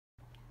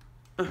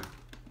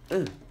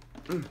uh,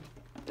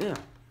 yeah.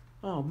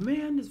 Oh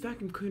man, this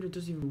vacuum cleaner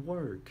doesn't even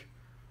work.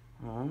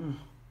 Oh.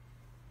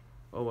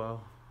 Oh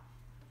well.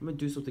 I'm gonna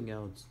do something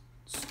else.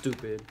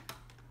 Stupid.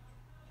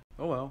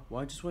 Oh well,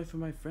 I just wait for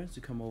my friends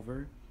to come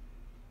over.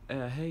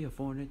 Hey,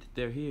 Hornet,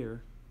 they're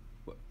here.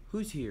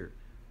 Who's here?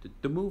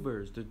 The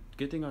movers. They're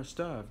getting our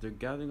stuff. They're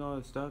gathering all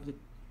the stuff.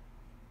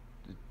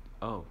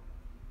 Oh.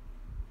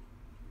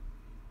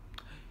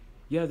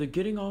 Yeah, they're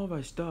getting all of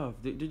our stuff.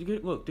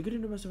 Look, they're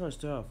getting the rest of our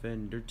stuff,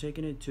 and they're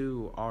taking it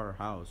to our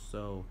house.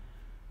 So,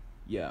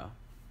 yeah.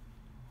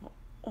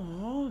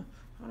 Oh,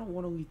 I don't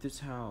want to leave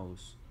this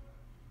house.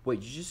 Wait,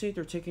 did you say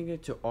they're taking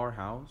it to our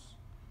house?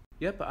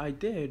 Yep, I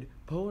did.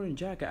 Polar and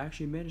Jack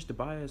actually managed to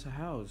buy us a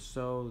house,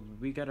 so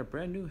we got a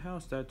brand new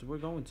house that we're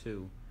going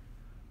to.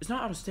 It's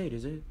not out of state,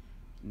 is it?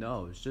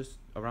 No, it's just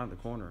around the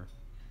corner.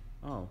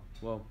 Oh,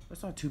 well,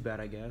 that's not too bad,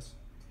 I guess.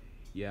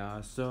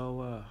 Yeah,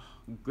 so,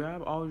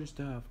 grab all your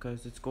stuff,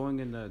 because it's going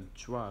in the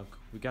truck.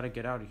 We gotta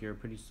get out of here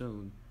pretty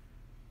soon.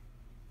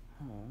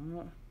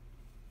 Oh,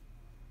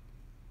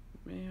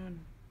 man.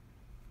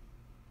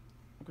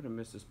 I'm gonna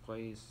miss this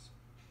place.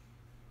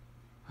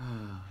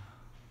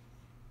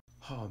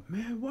 Oh,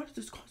 man, why does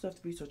this house have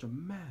to be such a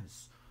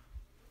mess?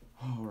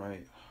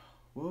 Alright.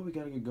 Well, we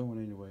gotta get going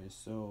anyway,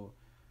 so...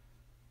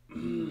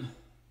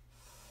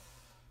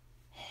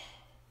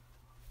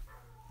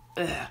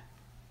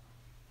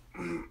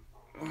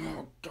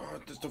 Oh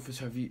god, this stuff is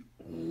heavy.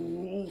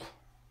 Oh,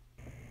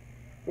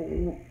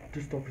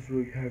 this stuff is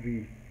really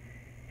heavy.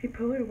 Hey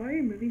Polar, why are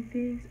you moving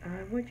things?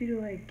 I want you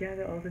to like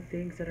gather all the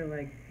things that are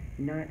like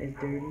not as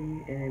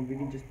dirty and we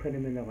can just put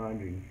them in the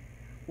laundry.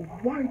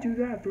 Why do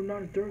that? They're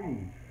not as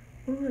dirty.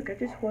 Well look, I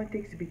just want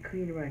things to be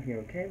clean around here,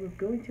 okay? We're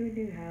going to a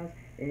new house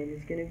and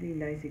it's gonna be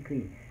nice and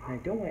clean. And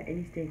I don't want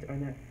any stains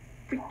on that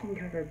freaking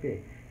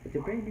carpet. It's a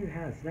brand new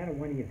house, and I don't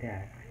want any of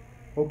that.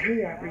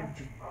 Okay, Abby,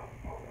 just...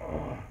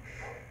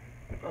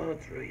 Oh,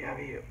 it's really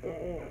heavy.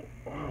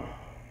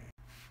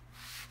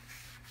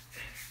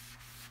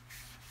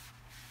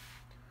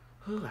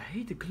 I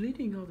hate the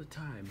cleaning all the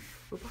time.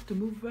 We're about to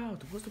move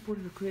out. What's the point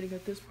of the cleaning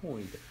at this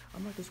point? I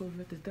might as well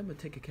let this demo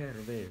take care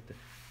of it.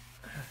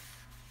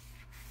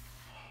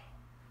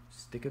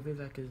 Think of it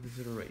like it is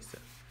an eraser.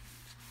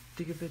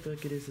 Think of it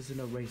like it is as an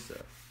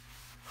eraser.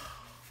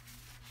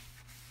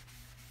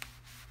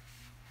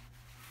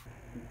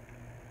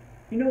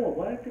 You know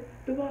what?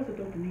 The walls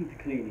don't need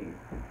cleaning.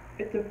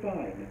 It's a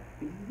fine.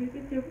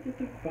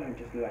 It's a fine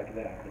just like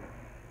that.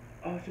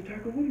 Oh, so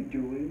Tiger, what are you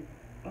doing?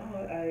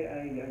 Oh,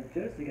 I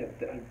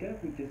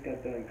definitely just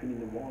got done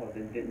cleaning the walls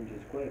and didn't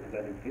just quit because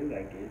I didn't feel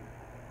like it.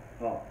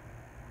 Oh,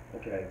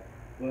 okay.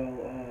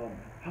 Well,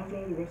 how's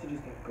all the rest of the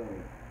stuff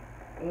going?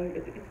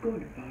 It's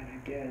going fine,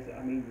 I guess.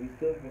 I mean, we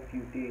still have a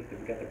few things that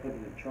we got to put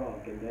in the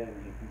trunk and then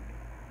just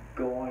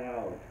go on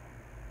out.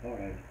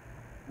 Alright.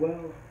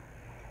 Well,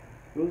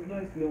 it was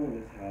nice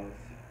knowing this house.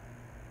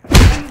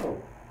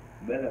 Ow!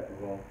 Met up,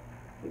 bro.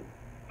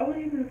 I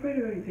wasn't even afraid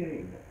of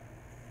anything.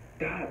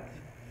 God,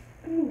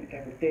 screw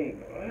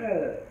everything.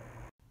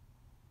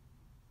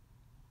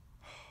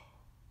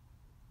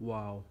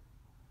 Wow.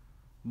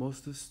 Most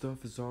of the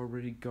stuff is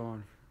already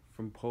gone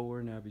from Polar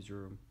and Abby's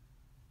room.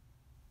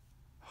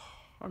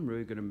 I'm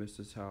really gonna miss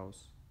this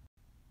house.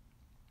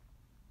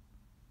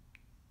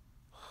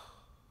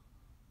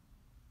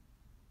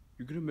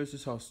 You're gonna miss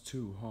this house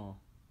too, huh?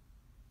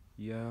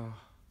 Yeah.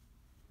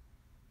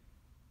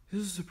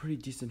 This is a pretty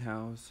decent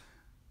house.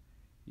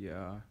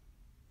 Yeah.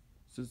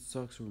 It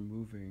sucks we're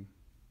moving.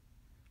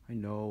 I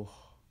know.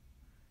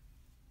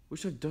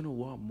 Wish I'd done a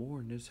lot more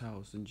in this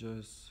house than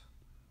just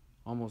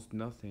almost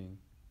nothing.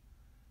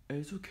 Hey,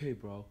 it's okay,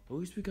 bro. At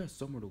least we got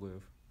somewhere to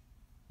live.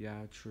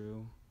 Yeah,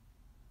 true.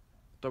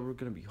 Thought we were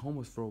gonna be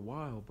homeless for a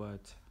while,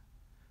 but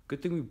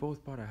good thing we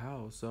both bought a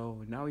house,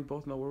 so now we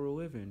both know where we're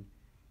living.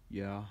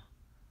 Yeah.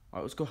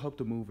 Alright, let's go help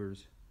the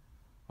movers.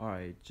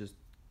 Alright, just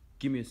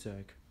give me a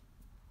sec.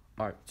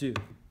 Alright,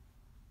 dude.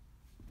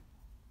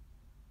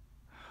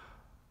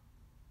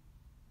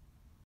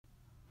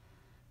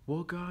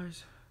 Well,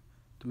 guys,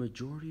 the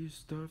majority of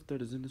stuff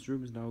that is in this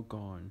room is now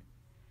gone.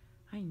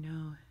 I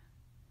know.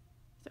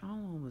 It's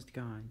all almost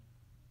gone.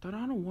 But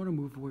I don't want to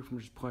move away from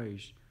this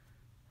place.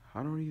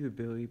 I don't either,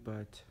 Billy,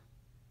 but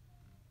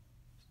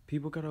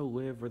people gotta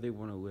live where they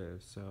want to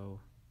live,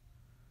 so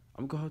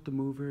I'm gonna help the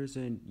movers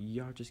and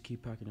y'all just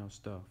keep packing out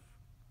stuff.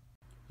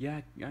 Yeah,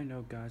 I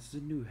know, guys, it's a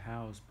new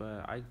house,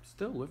 but I'm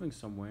still living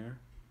somewhere.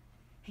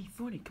 Hey,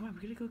 Forty, come on,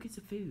 we're gonna go get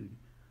some food.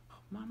 Oh,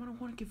 Mom, I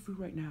don't want to get food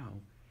right now.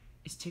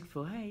 It's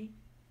Chick-fil-A.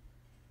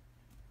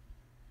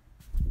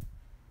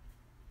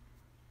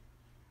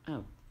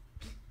 Oh,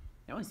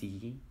 that was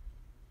easy.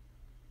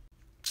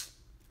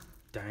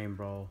 Damn,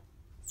 bro.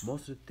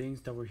 Most of the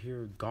things that were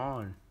here are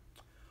gone.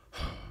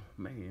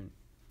 Man,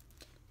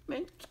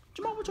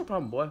 Jamal, what's your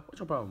problem, boy? What's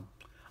your problem?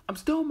 I'm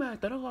still mad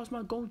that I lost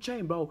my gold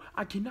chain, bro.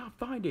 I cannot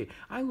find it.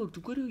 I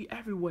looked literally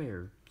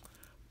everywhere.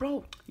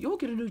 Bro, you'll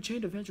get a new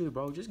chain eventually,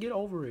 bro. Just get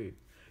over it.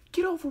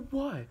 Get over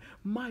what?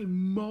 My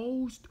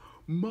most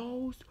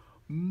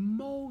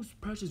most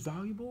precious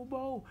valuable,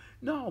 bro.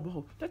 No,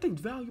 bro, that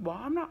thing's valuable.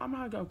 I'm not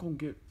gonna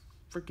get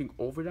freaking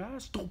over that.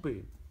 That's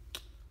stupid.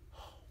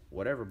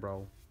 Whatever,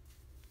 bro.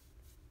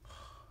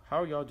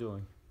 How are y'all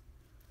doing?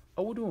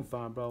 Oh, we're doing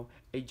fine, bro.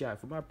 Hey, Jack,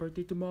 for my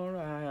birthday tomorrow,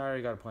 I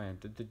already got a plan.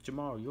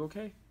 Tomorrow, you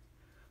okay?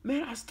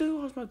 Man, I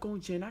still lost my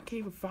gold chain. I can't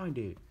even find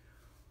it.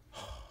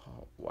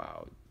 Oh,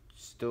 wow.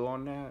 Still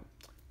on that?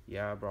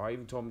 Yeah, bro. I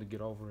even told him to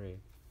get over it.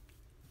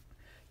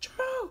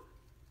 Jamal!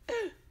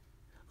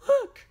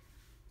 Look!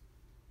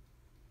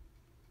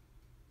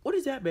 What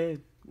is that,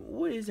 man?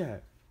 What is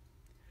that?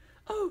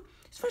 Oh,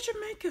 it's for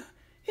Jamaica.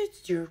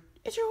 It's your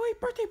late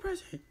birthday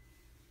present.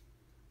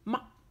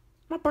 My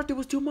birthday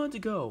was 2 months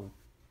ago.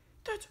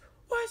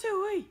 Why is it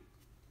late?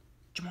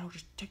 Jamal,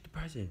 just take the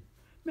present.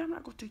 Man, I'm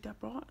not gonna take that,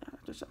 bro. I'm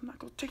not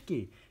gonna take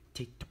it.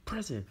 Take the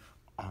present.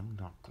 I'm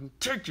not gonna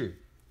take it.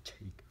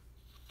 Take the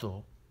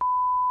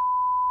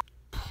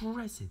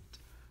present.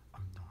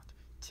 I'm not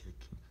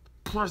taking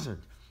the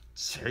present.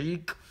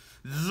 Take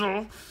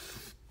the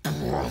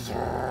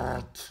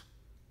present.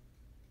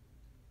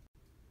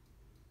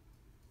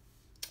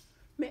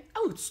 Man, I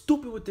look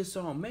stupid with this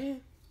song,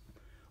 man.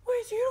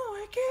 Wait, so you don't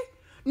like it?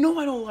 No,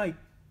 I don't like.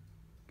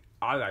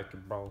 I like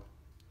it, bro.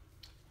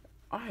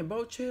 Alright,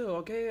 bro, chill,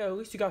 okay? At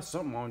least you got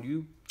something on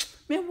you.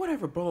 Man,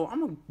 whatever, bro.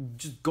 I'm gonna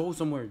just go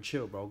somewhere and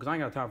chill, bro. Because I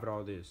ain't got time for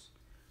all this.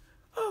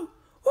 Oh,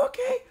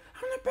 okay.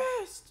 I'm the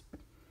best.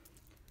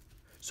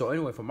 So,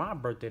 anyway, for my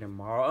birthday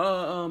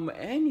tomorrow,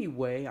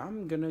 anyway,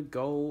 I'm gonna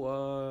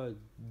go,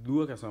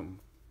 look at something.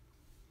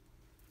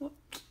 What?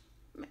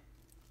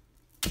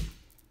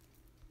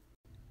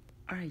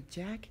 Alright,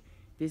 Jack.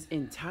 This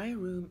entire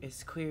room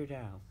is cleared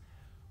out.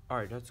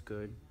 Alright, that's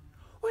good.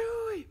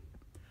 Wait.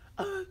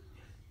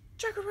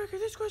 Check a record,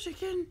 this question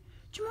again.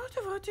 Jamal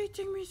Devonte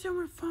take me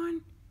somewhere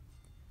fun?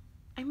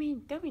 I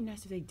mean, that'd be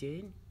nice if they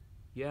did.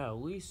 Yeah, at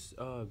least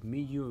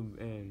me, you,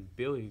 and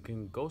Billy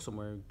can go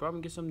somewhere. Probably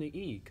get something to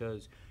eat,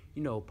 because,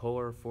 you know,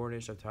 Polar,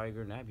 Fornish, a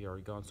Tiger, and Abby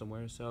already gone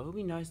somewhere. So it'll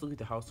be nice to leave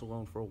the house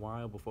alone for a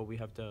while before we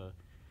have to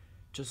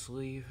just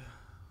leave.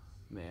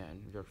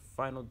 Man, your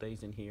final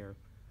days in here.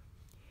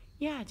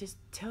 Yeah, just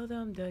tell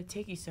them to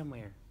take you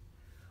somewhere.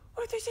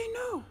 What if they say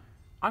no?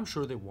 I'm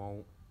sure they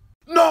won't.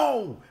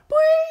 No!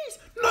 Please!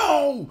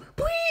 No!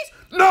 Please!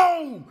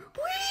 No!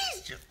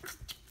 Please!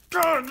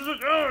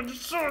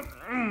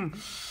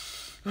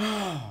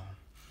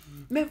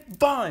 Man,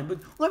 fine, but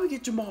let me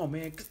get Jamal,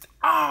 man.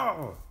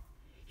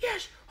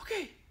 Yes,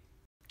 okay.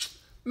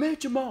 Man,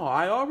 Jamal,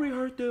 I already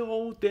heard the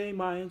whole thing.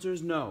 My answer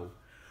is no.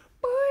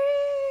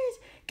 Please!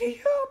 Can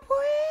you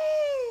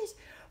please?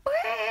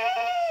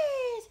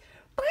 Please!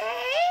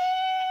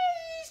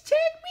 Please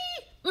take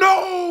me?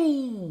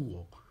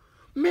 No!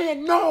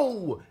 Man,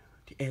 no!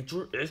 The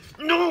answer is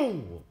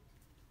no!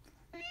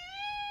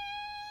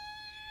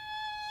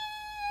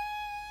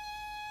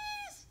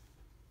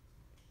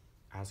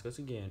 Ask us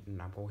again,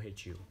 and I'm gonna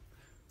hit you.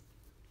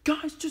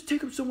 Guys, just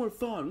take him somewhere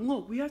fun.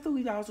 Look, we have to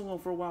leave the house alone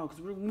for a while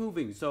because we're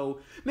moving. So,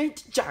 man,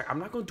 Jack, I'm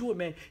not gonna do it,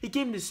 man. He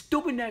gave me this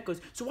stupid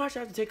necklace, so why should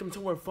I have to take him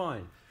somewhere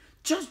fun?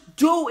 Just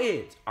do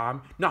it!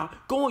 I'm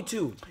not going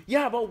to.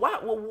 Yeah, but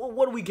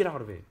what do we get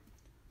out of it?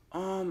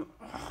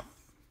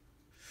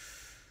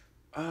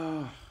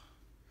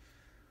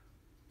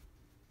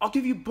 I'll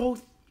give you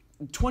both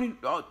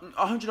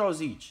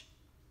 $100 each.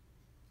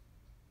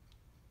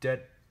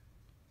 Dead.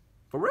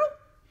 For real?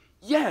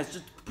 Yes,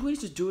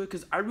 please just do it,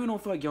 because I really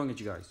don't feel like yelling at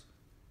you guys.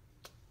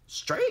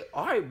 Straight?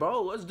 Alright,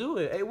 bro, let's do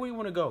it. Hey, where do you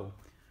want to go?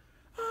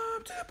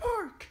 To the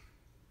park.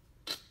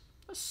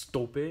 That's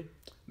stupid.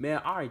 Man,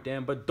 alright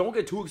then, but don't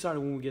get too excited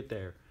when we get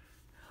there.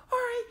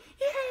 Alright,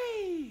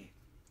 yay!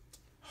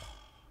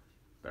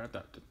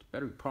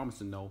 Better be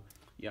promising though.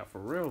 Yeah, for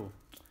real.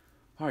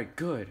 Alright,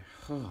 good.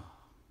 Alright,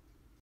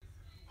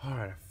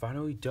 I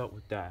finally dealt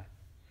with that.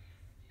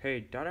 Hey,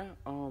 Dada,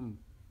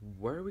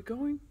 where are we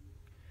going?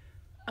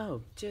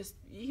 Oh,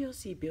 you'll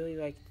see, Billy,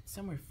 like,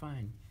 somewhere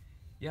fun.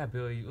 Yeah,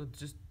 Billy,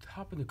 just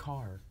hop in the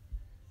car.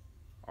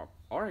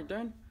 Alright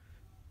then.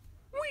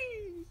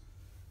 Whee!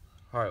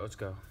 Alright, let's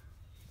go.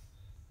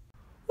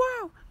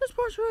 Wow, this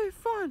part's really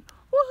fun.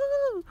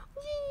 Woohoo!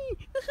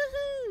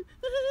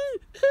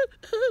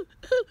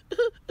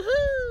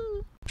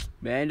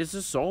 Man, this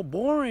is so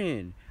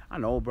boring. I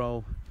know,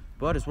 bro.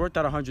 But it's worth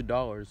that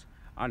 $100.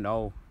 I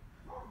know.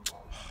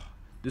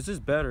 This is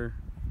better.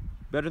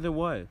 Better than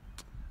what?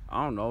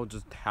 I don't know,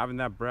 just having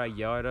that brat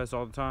yell at us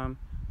all the time.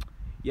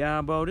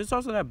 Yeah, bro, this is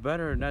also that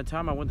better than that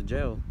time I went to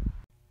jail.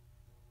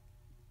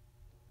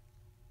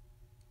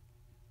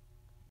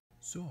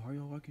 So, how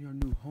y'all liking your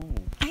new home?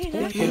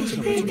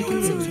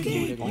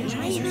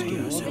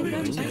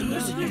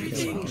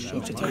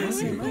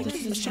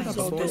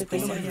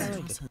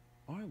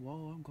 Alright,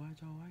 well, I'm glad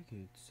y'all like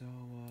it. So,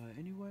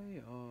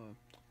 anyway,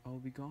 I'll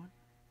be gone,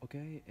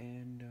 okay?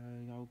 And,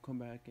 I'll come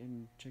back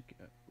and check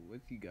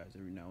with you guys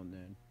every now and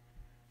then.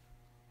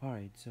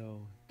 Alright,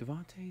 so,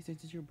 Devonte,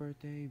 since it's your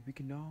birthday, we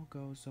can all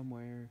go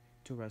somewhere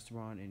to a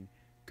restaurant and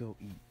go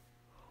eat.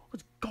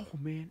 Let's go,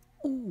 man.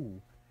 Ooh.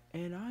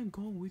 And I'm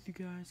going with you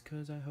guys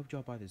because I helped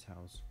y'all buy this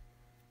house.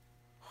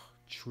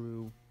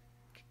 true.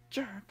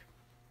 Jack!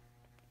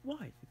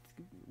 What?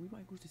 We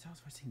might lose this house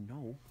if I say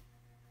no.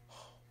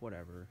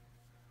 Whatever.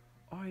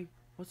 Alright,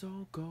 let's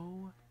all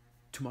go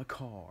to my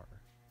car.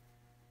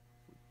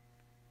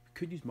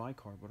 Could use my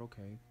car, but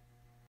okay.